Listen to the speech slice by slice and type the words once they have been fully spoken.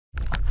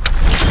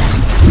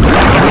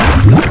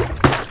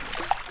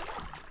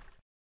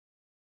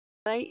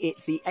today,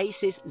 it's the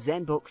ASUS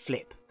ZenBook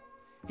Flip.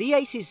 The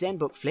ASUS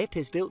ZenBook Flip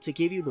is built to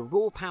give you the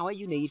raw power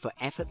you need for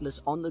effortless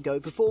on-the-go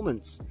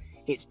performance.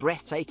 It's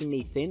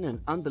breathtakingly thin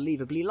and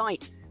unbelievably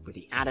light, with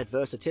the added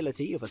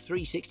versatility of a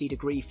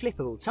 360-degree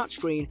flippable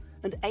touchscreen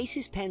and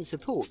ASUS Pen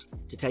support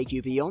to take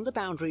you beyond the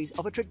boundaries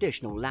of a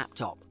traditional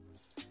laptop.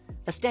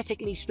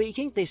 Aesthetically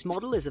speaking, this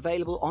model is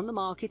available on the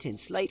market in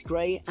slate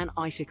grey and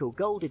icicle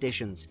gold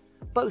editions.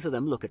 Both of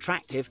them look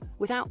attractive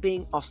without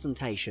being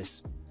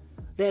ostentatious.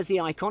 There's the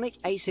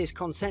iconic ASUS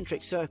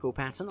concentric circle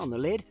pattern on the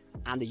lid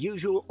and the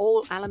usual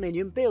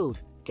all-aluminium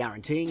build,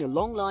 guaranteeing a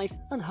long life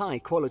and high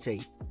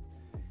quality.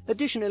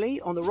 Additionally,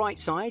 on the right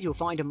side you'll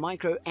find a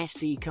micro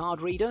SD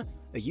card reader,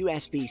 a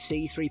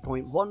USB-C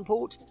 3.1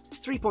 port,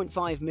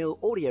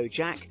 3.5mm audio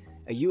jack,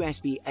 a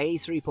USB-A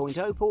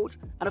 3.0 port,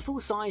 and a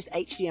full-sized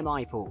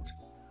HDMI port.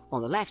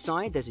 On the left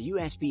side there's a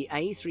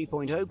USB-A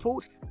 3.0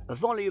 port, a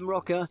volume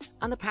rocker,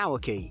 and the power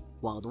key,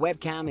 while the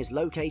webcam is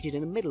located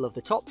in the middle of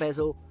the top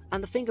bezel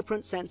and the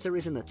fingerprint sensor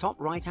is in the top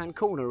right-hand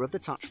corner of the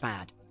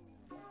touchpad.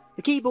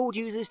 The keyboard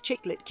uses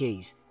chiclet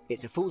keys.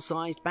 It's a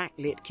full-sized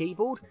backlit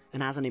keyboard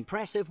and has an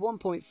impressive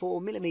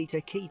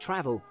 1.4mm key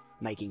travel,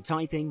 making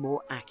typing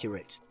more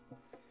accurate.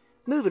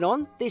 Moving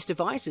on, this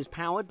device is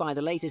powered by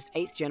the latest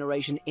 8th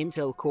generation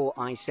Intel Core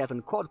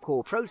i7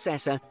 quad-core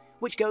processor,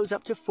 which goes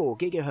up to 4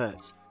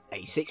 GHz,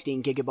 a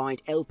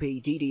 16GB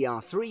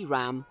LPDDR3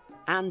 RAM,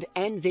 and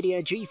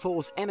NVIDIA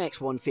GeForce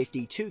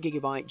MX150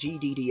 2GB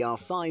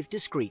GDDR5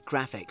 discrete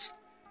graphics.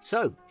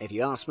 So, if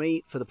you ask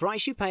me, for the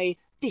price you pay,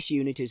 this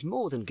unit is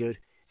more than good,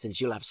 since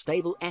you'll have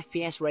stable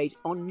FPS rate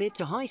on mid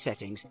to high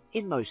settings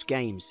in most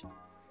games.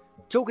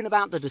 Talking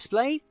about the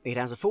display, it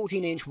has a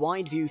 14-inch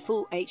wide-view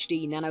Full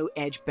HD Nano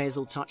Edge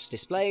bezel touch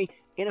display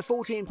in a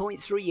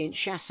 14.3-inch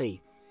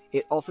chassis.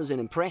 It offers an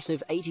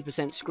impressive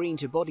 80%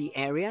 screen-to-body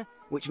area,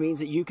 which means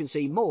that you can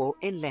see more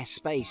in less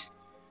space.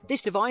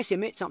 This device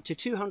emits up to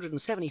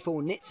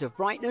 274 nits of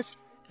brightness,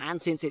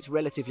 and since it's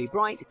relatively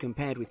bright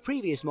compared with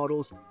previous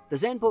models, the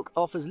ZenBook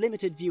offers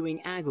limited viewing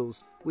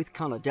angles with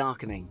color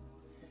darkening.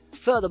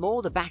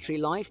 Furthermore, the battery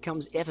life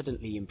comes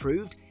evidently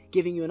improved,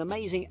 giving you an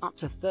amazing up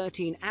to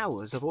 13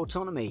 hours of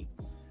autonomy.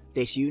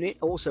 This unit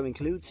also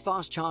includes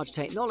fast charge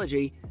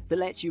technology that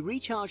lets you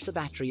recharge the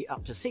battery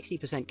up to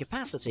 60%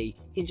 capacity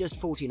in just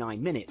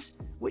 49 minutes,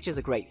 which is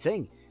a great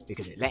thing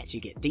because it lets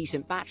you get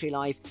decent battery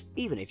life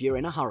even if you're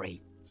in a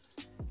hurry.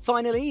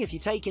 Finally, if you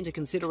take into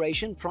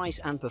consideration price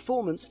and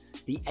performance,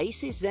 the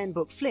ASUS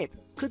ZenBook Flip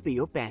could be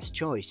your best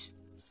choice.